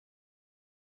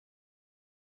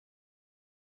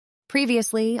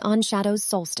Previously on Shadow's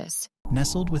Solstice.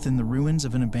 Nestled within the ruins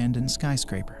of an abandoned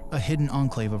skyscraper, a hidden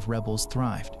enclave of rebels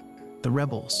thrived. The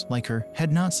rebels, like her,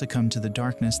 had not succumbed to the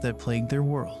darkness that plagued their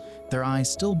world. Their eyes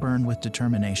still burned with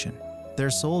determination, their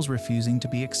souls refusing to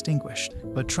be extinguished.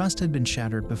 But trust had been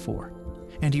shattered before,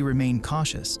 and he remained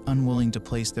cautious, unwilling to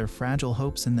place their fragile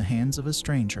hopes in the hands of a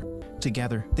stranger.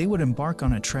 Together, they would embark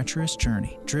on a treacherous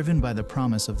journey, driven by the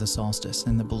promise of the Solstice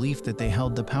and the belief that they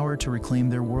held the power to reclaim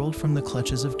their world from the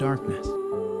clutches of darkness.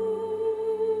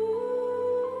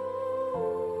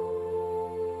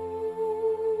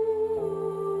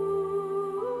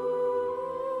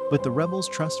 With the rebels'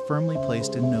 trust firmly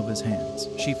placed in Nova's hands,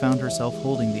 she found herself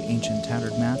holding the ancient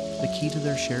tattered map, the key to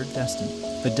their shared destiny.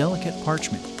 The delicate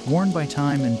parchment, worn by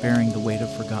time and bearing the weight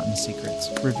of forgotten secrets,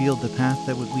 revealed the path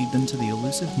that would lead them to the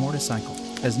elusive Mortocycle.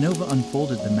 As Nova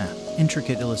unfolded the map,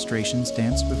 intricate illustrations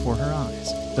danced before her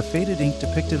eyes. The faded ink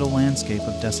depicted a landscape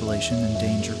of desolation and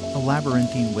danger, a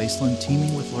labyrinthine wasteland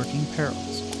teeming with lurking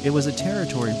perils. It was a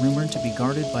territory rumored to be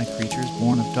guarded by creatures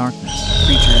born of darkness,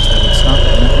 creatures that would stop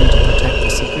at nothing to protect the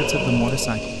secrets of the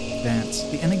Mortocycle. Vance,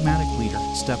 the enigmatic leader,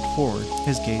 stepped forward,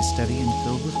 his gaze steady and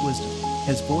filled with wisdom.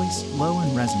 His voice, low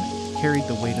and resonant, carried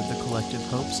the weight of the collective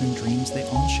hopes and dreams they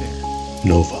all shared.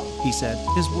 Nova, He said,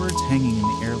 his words hanging in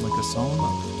the air like a solemn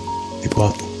oath. the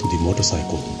path to the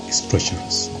motorcycle is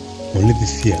treacherous. Only the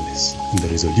fearless and the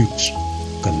resolute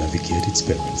can navigate its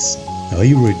perils. Are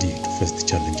you ready to face the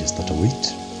challenges that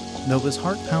await? Nova's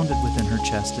heart pounded within her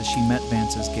chest as she met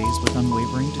Vance's gaze with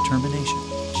unwavering determination.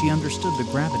 She understood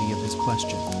the gravity of his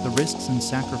question, the risks and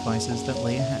sacrifices that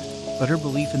lay ahead. But her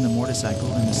belief in the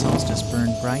Mortocycle and the Solstice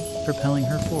burned bright, propelling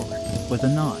her forward. With a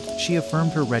nod, she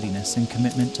affirmed her readiness and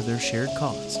commitment to their shared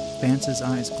cause. Vance's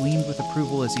eyes gleamed with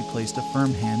approval as he placed a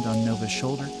firm hand on Nova's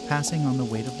shoulder, passing on the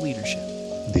weight of leadership.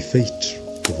 The fate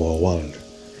of our world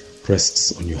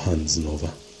rests on your hands,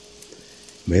 Nova.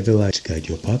 May the light guide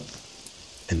your path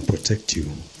and protect you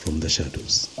from the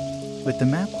shadows. With the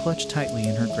map clutched tightly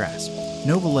in her grasp,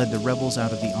 Nova led the rebels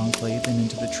out of the enclave and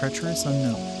into the treacherous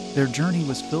unknown. Their journey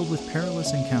was filled with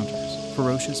perilous encounters,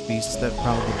 ferocious beasts that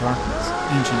prowled the darkness,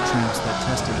 ancient traps that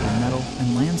tested their mettle,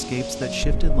 and landscapes that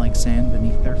shifted like sand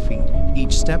beneath their feet.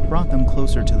 Each step brought them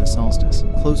closer to the Solstice,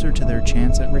 closer to their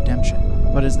chance at redemption.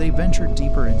 But as they ventured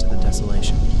deeper into the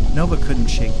desolation, Nova couldn't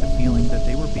shake the feeling that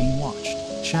they were being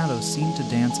watched. Shadows seemed to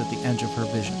dance at the edge of her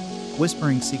vision,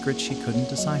 whispering secrets she couldn't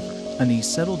decipher. Unease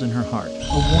settled in her heart,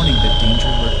 a warning that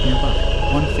danger lurked nearby.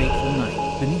 One fateful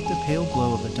night, beneath the pale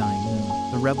glow of a dying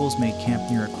moon, the rebels made camp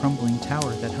near a crumbling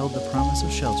tower that held the promise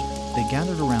of shelter. They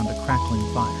gathered around a crackling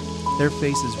fire, their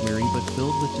faces weary but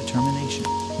filled with determination.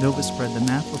 Nova spread the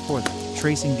map before them,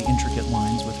 tracing the intricate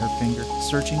lines with her finger,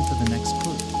 searching for the next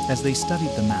clue. As they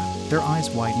studied the map, their eyes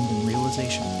widened in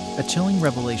realization. A chilling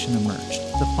revelation emerged.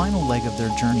 The final leg of their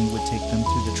journey would take them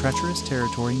through the treacherous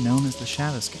territory known as the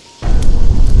Shadowscape.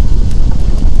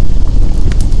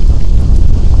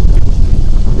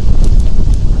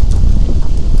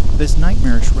 This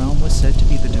nightmarish realm was said to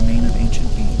be the domain of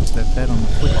ancient beings that fed on the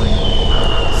flickering light of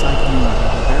hope, siphoning away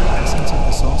the very essence of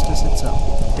the Solstice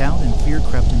itself. Doubt and fear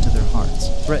crept into their hearts,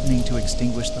 threatening to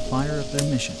extinguish the fire of their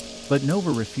mission. But Nova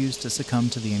refused to succumb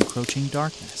to the encroaching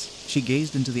darkness. She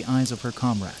gazed into the eyes of her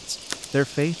comrades, their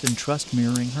faith and trust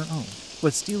mirroring her own.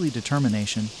 With steely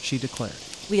determination, she declared,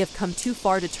 "We have come too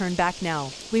far to turn back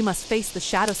now. We must face the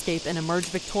Shadowscape and emerge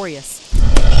victorious."